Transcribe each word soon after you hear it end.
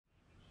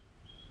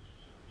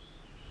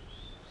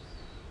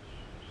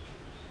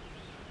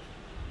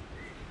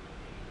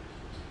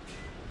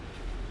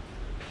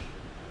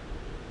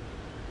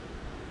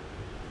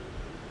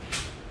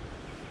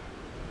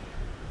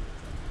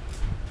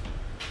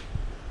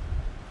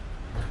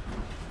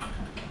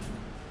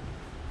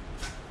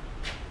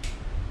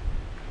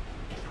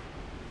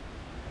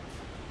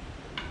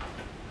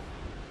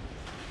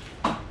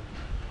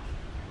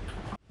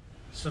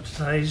So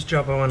today's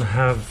job I want to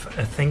have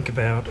a think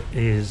about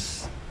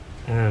is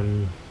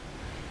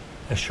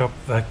a shop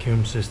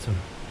vacuum system.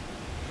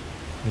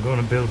 I'm going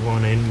to build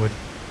one in with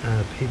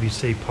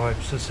PVC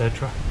pipes,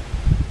 etc.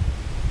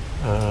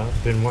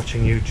 I've been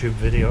watching YouTube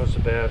videos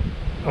about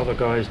other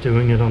guys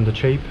doing it on the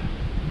cheap,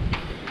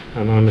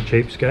 and I'm a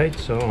cheapskate,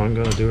 so I'm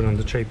going to do it on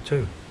the cheap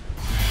too.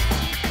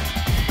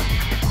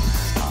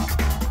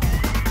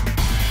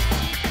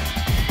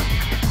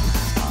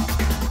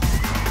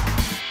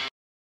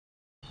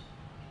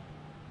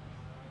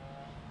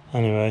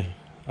 Anyway,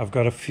 I've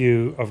got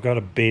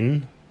a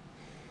bin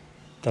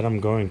that I'm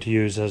going to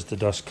use as the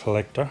dust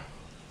collector.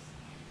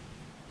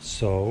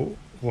 So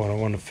what I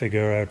want to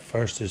figure out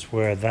first is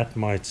where that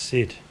might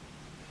sit,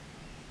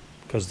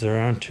 because there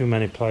aren't too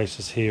many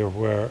places here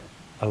where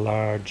a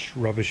large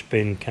rubbish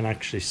bin can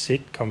actually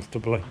sit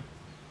comfortably.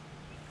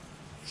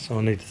 So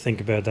I need to think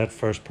about that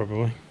first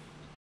probably.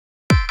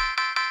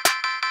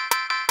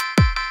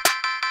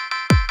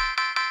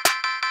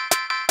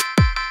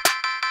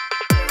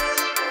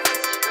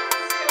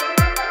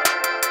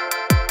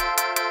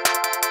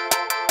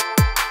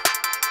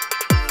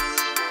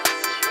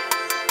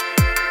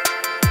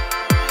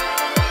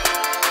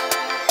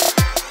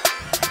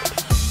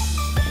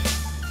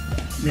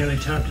 Nearly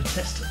time to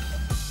test it.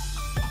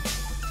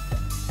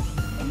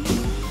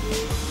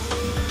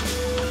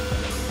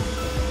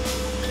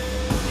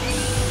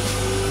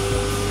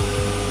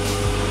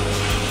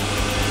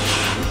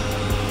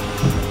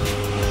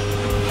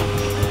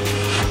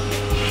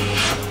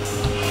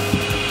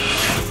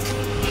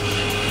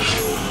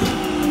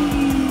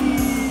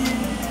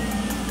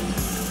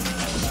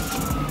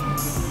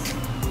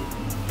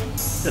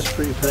 That's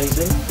pretty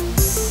pleasing.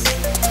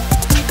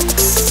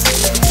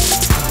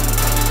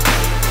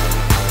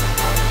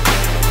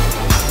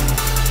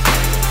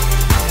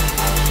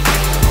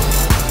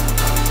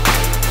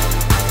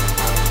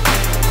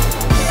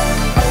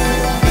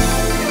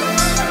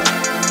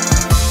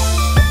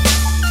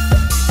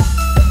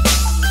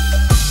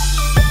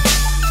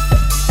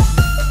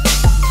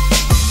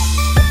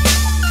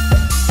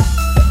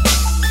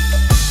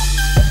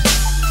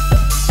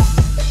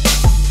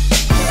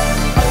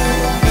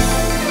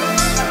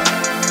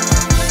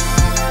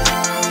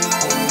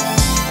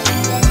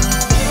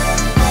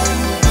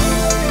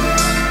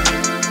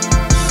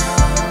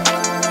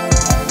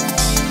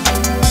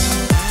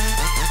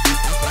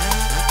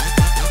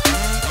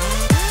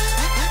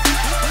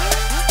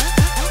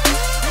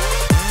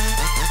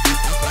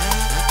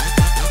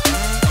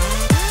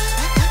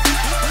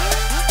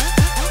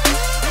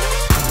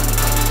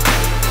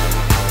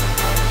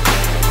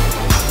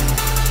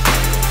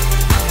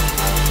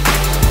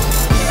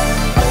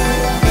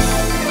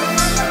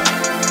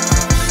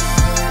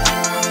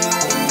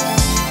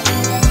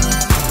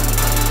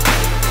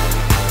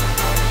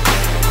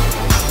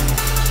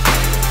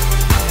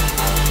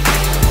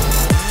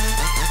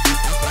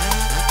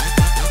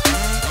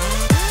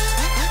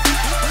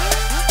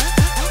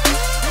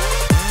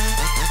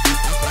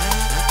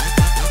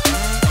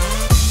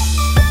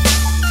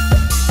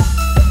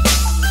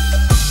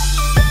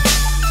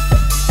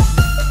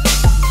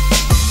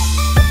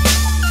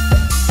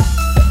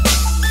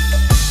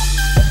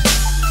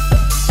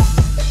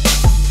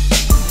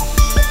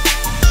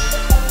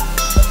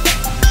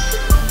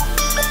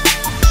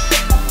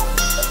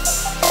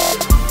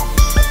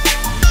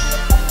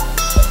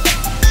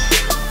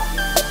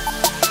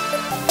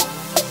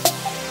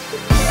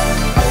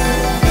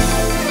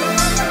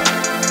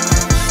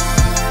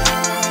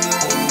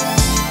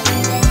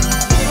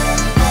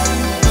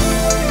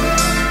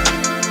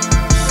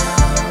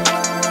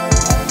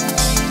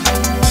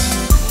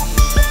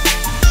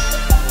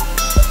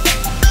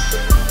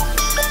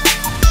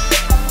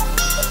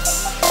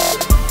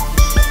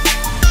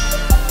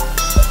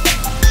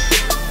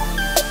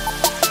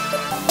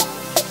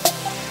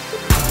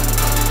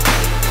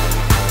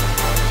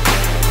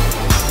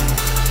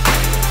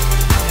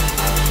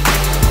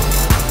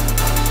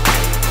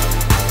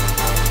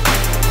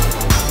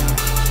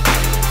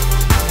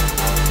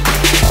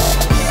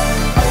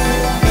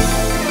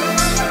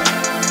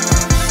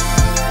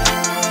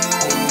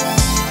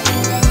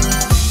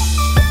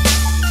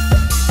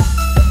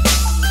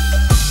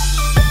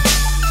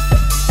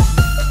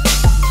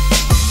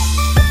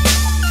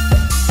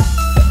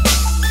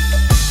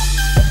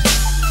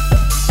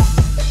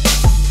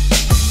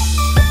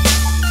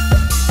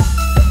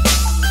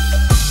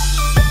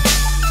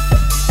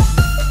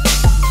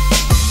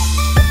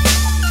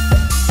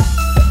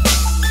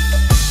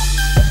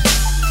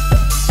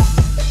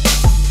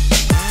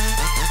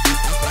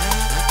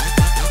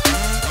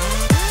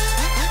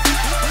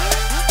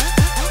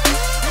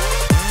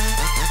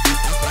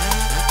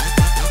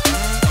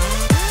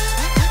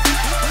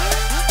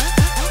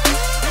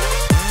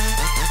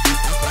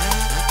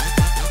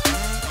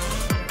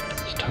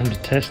 Time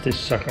to test this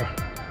sucker.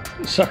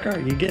 Sucker,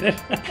 you get it?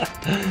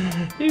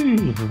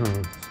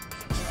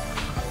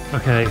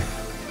 Okay,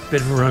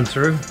 bit of a run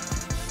through.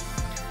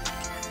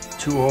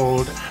 2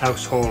 old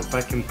household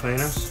vacuum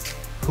cleaners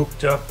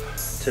hooked up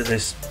to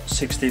this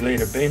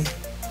 60-litre bin.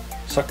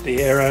 suck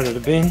the air out of the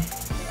bin.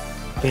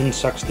 Bin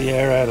sucks the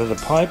air out of the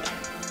pipe.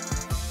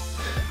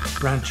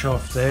 Branch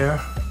off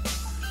there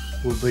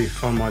will be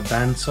for my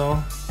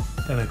bandsaw.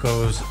 Then it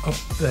goes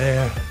up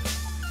there,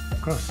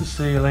 across the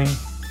ceiling,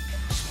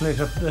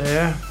 split up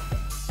there,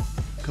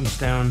 comes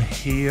down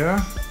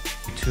here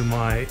to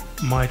my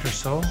miter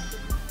saw,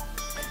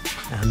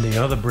 and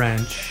the other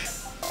branch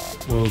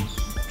will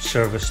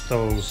service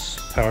those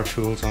power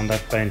tools on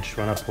that bench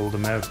when I pull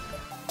them out.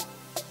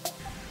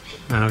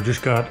 And I've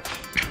just got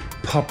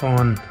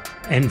pop-on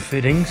end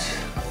fittings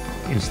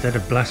instead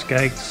of blast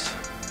gates.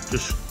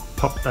 Just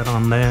pop that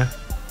on there.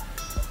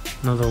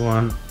 Another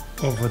one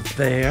over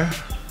there.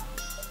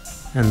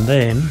 And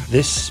then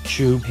this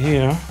tube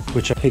here,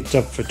 which I picked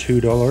up for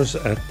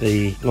 $2 at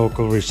the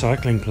local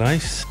recycling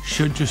place,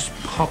 should just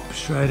pop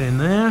straight in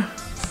there.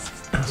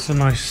 That's a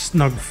nice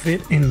snug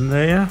fit in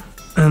there.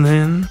 And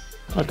then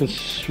I can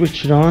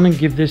switch it on and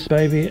give this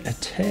baby a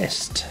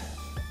test.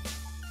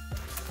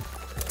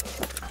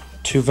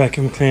 2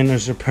 vacuum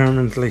cleaners are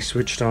permanently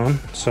switched on,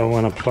 so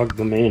when I plug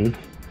them in,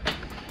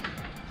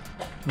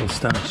 they'll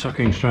start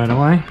sucking straight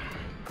away.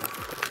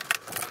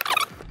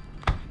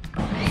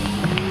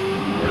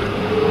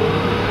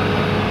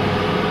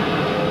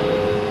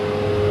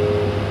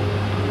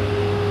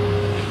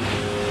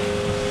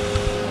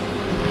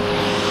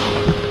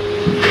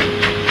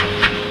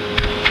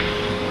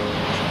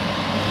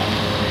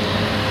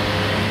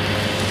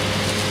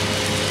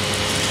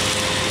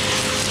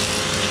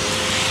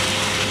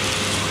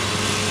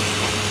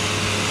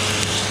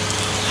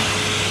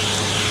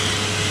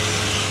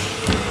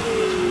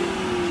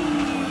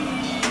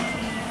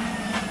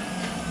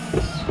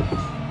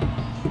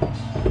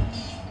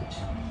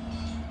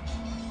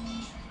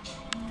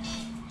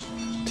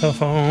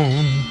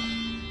 Telephone.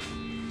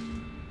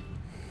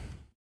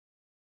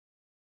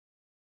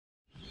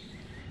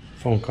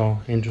 Phone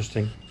call,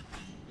 interesting.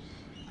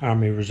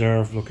 Army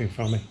Reserve looking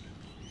for me.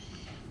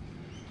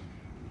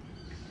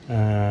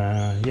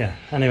 Yeah,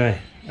 anyway,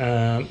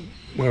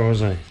 where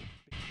was I?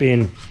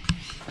 Bin.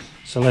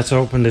 So let's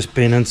open this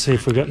bin and see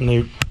if we got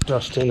any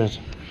dust in it.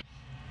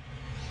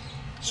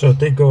 So it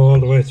did go all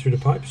the way through the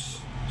pipes,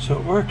 so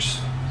it works.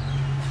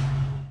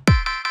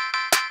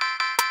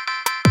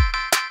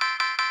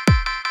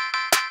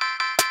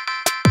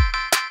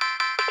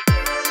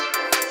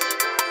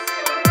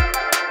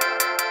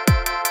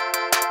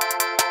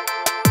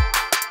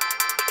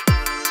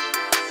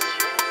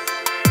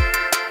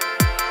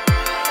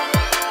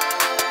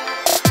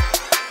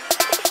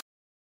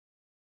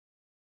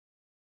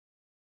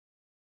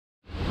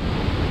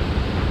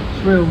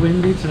 It's real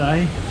windy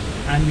today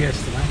and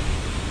yesterday.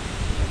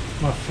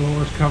 My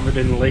floor is covered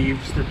in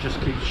leaves that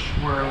just keep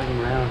swirling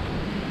around.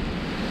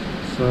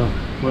 So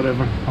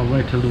whatever, I'll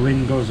wait till the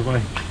wind goes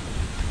away.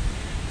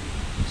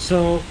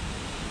 So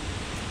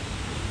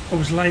I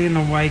was laying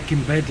awake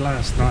in bed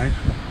last night,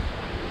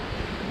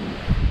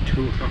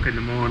 2 o'clock in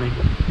the morning,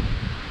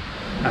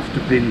 after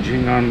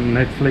binging on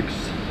Netflix,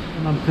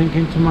 and I'm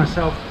thinking to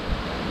myself,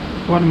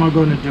 what am I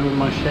going to do in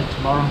my shed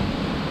tomorrow?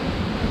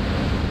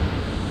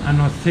 And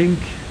I think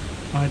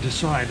I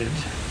decided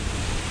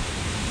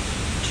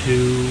to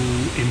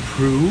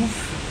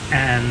improve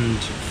and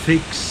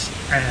fix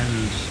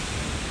and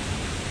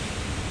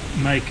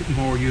make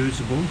more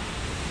usable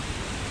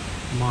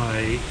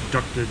my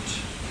ducted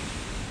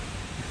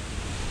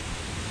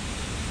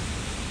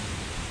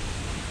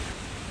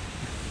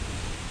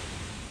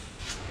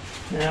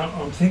Now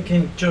I'm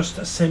thinking just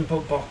a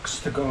simple box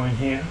to go in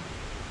here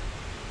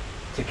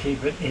to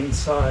keep it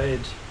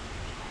inside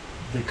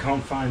the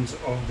confines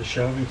of the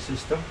shelving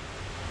system.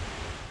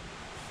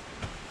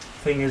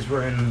 Thing is,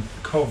 we're in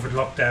COVID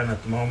lockdown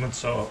at the moment,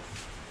 so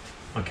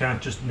I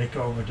can't just nick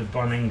over to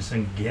Bunnings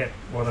and get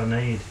what I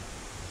need.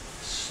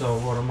 So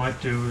what I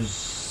might do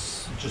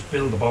is just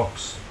build a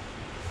box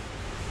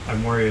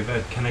and worry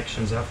about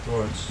connections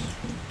afterwards.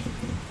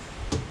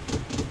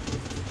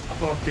 I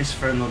bought this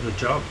for another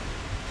job.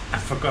 I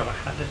forgot I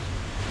had it.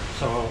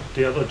 So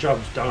the other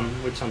job's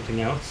done with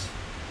something else.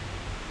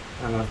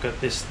 And I've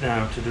got this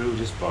now to do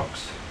this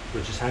box,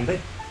 which is handy.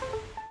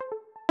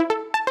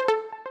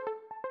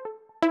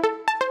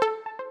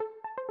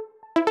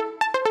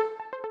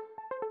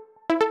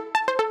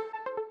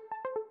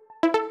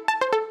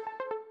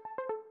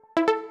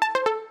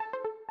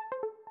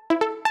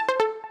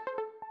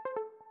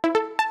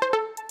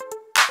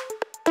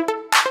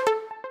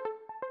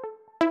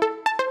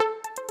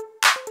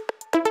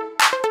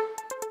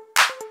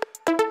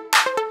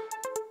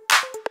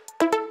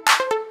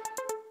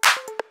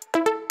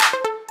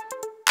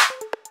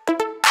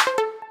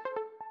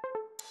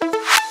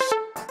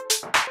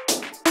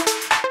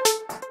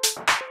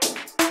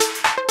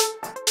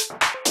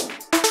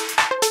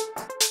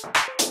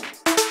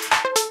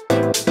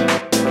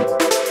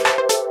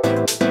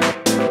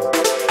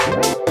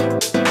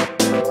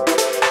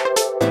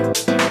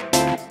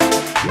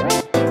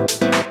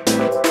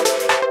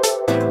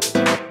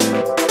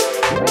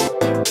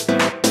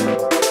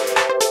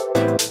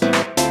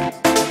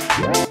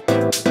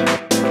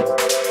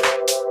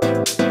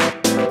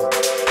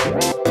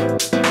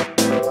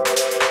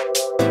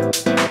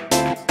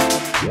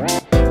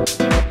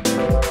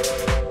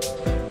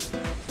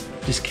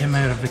 This came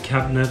out of the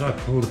cabinet I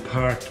pulled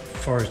apart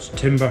for its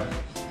timber.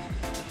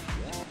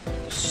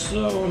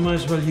 So I might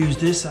as well use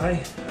this,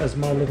 as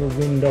my little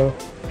window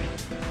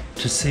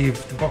to see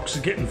if the box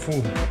is getting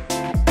full.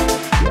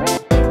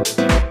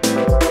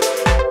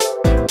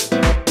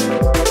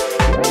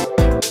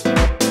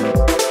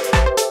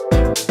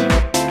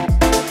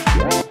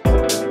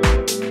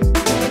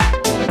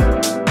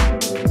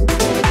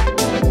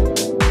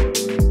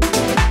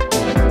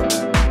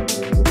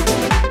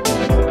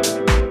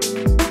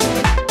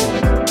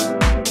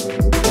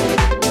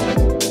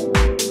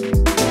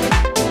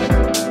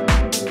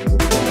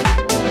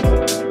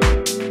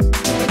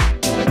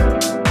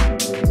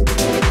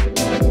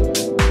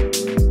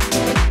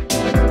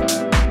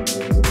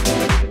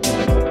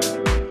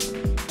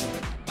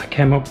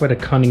 Came up with a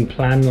cunning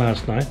plan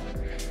last night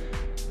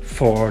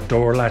for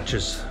door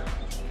latches.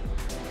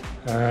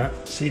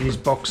 See these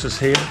boxes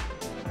here?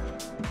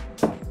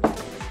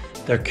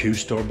 They're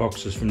Q-store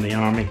boxes from the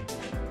army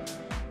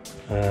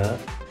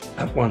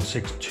at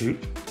 162.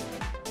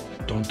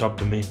 Don't dub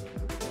them in.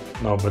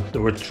 No, but they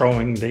were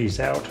throwing these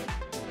out,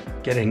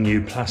 getting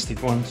new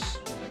plastic ones,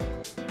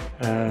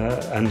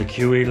 and the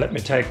QE let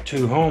me take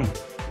 2 home.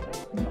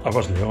 I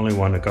wasn't the only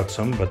one that got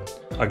some, but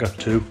I got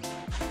 2.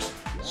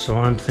 So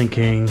I'm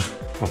thinking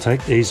I'll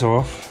take these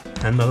off,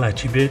 and the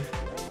latchy bit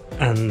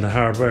and the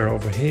hardware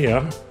over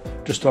here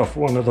just off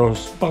one of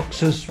those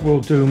boxes will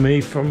do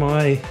me for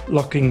my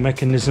locking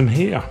mechanism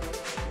here.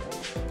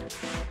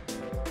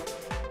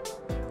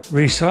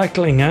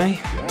 Recycling, eh?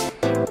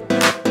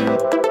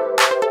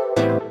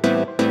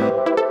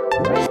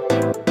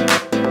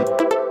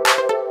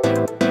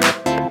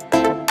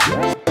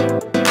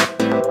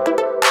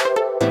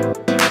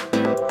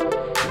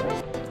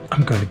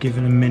 I'm going to give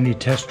it a mini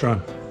test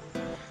run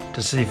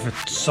to see if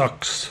it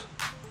sucks.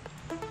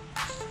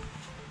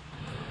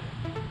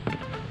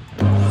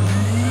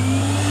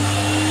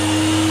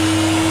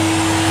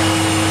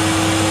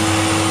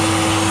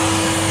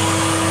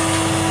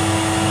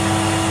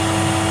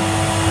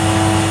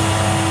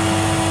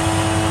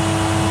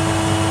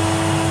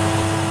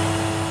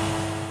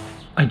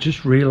 I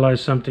just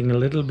realized something a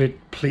little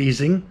bit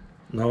pleasing,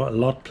 no, a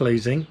lot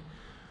pleasing.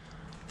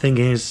 Thing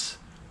is,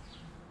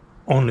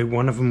 only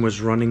one of them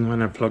was running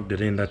when I plugged it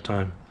in that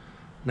time.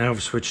 Now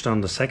I've switched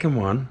on the second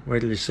one.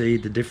 Wait till you see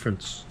the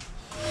difference.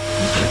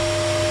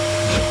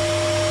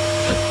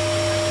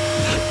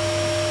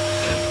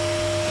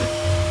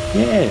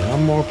 Yeah,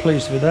 I'm more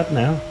pleased with that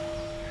now.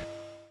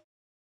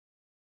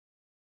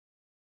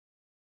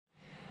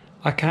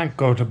 I can't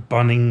go to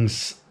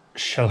Bunnings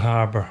Shell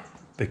Harbour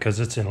because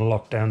it's in a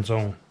lockdown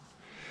zone.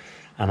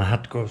 And I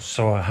had to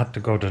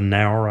go to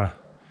Nowra,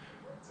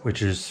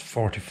 which is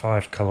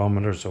 45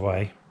 kilometers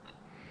away.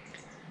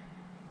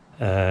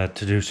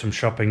 To do some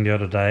shopping the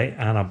other day,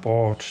 and I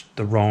bought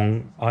the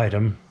wrong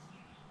item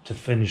to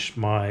finish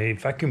my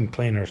vacuum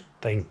cleaner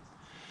thing.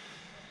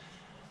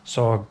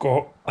 So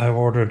I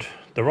ordered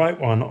the right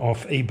one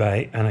off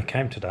eBay and it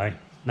came today.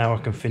 Now I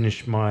can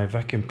finish my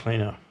vacuum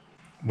cleaner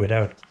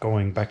without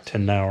going back to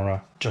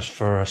Nowra just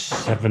for a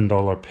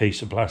 $7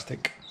 piece of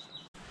plastic.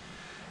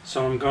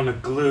 So I'm going to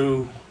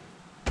glue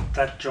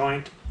that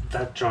joint,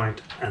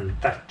 and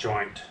that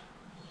joint,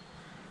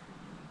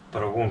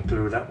 but I won't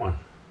glue that one.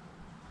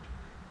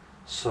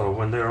 So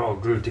when they're all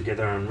glued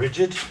together and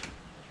rigid,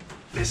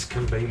 this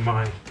can be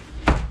my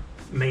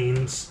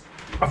means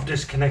of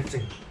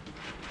disconnecting.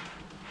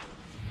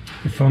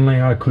 If only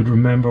I could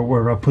remember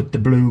where I put the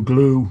blue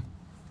glue.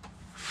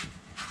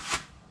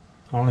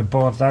 I only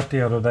bought that the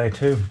other day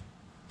too.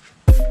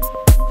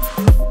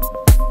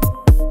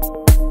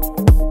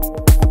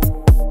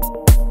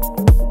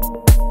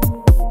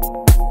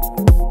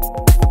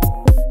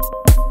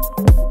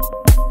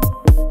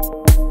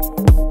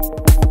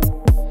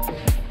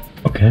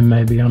 Okay,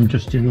 maybe I'm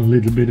just in a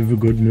little bit of a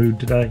good mood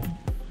today.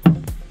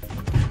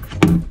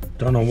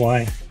 Don't know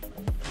why.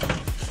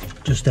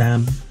 Just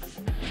am.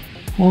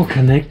 All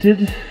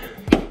connected.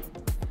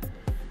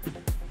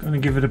 Gonna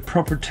give it a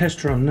proper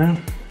test run now.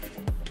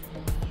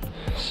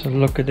 So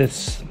look at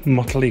this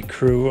motley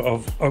crew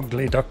of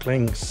ugly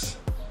ducklings.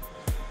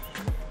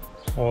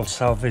 All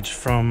salvaged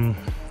from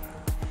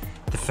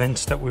the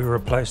fence that we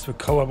replaced with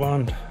colour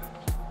bond.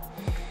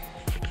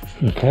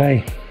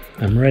 Okay,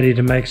 I'm ready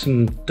to make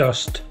some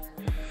dust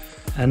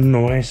and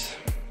noise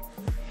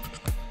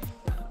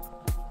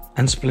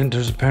and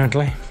splinters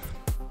apparently.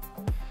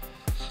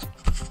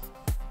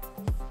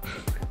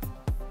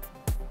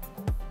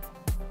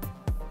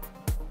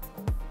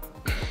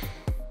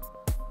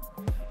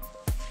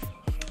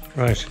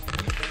 Right,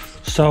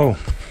 so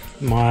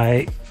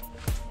my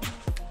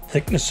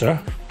thicknesser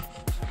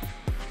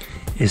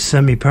is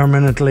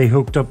semi-permanently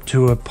hooked up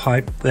to a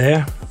pipe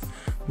there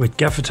with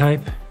gaffer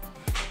tape.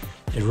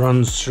 It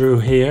runs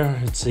through here.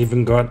 It's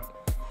even got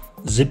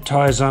zip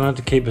ties on it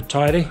to keep it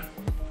tidy.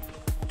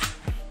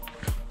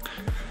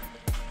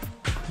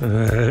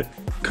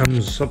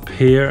 Comes up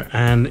here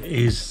and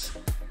is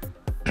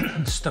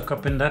stuck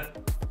up in that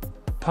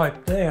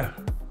pipe there,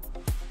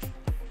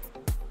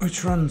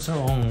 which runs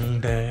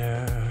along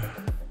there.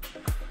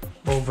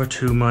 over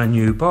to my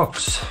new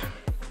box.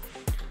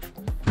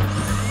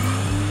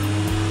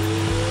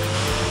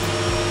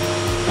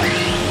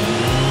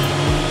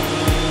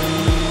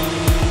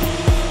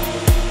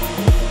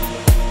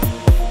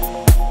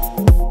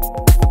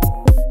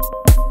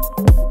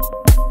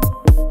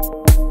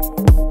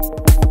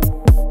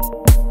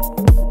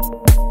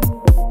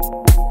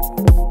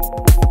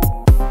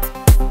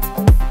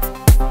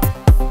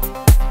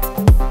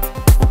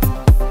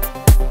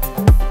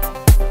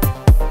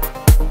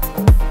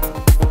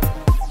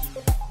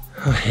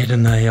 I hit a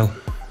nail,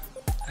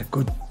 a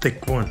good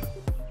thick one.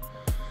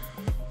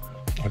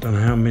 I don't know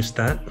how I missed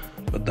that,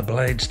 but the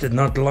blades did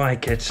not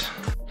like it.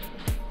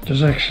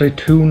 There's actually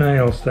 2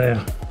 nails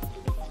there.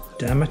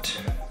 Damn it,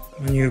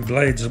 my new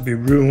blades will be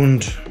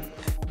ruined.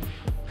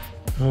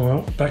 Oh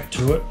well, back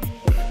to it.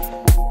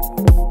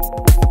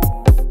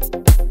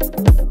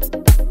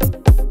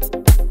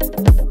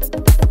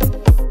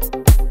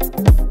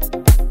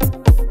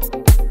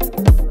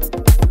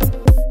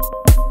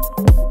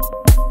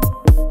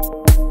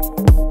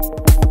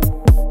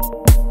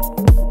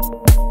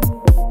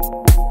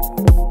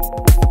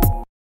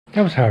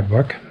 That was hard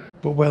work,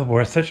 but well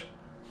worth it.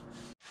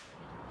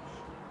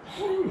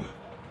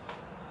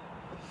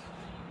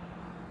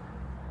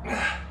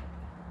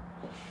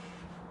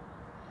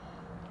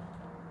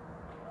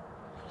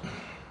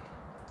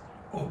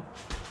 Oh.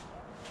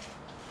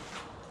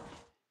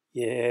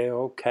 Yeah,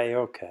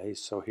 okay,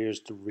 so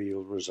here's the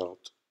real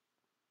result.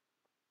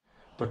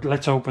 But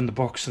let's open the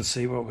box and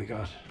see what we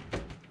got.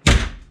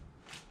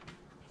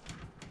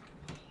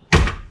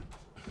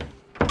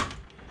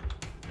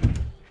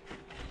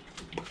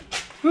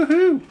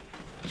 Woohoo!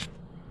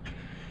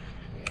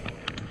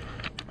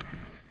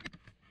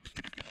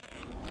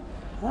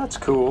 That's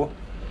cool.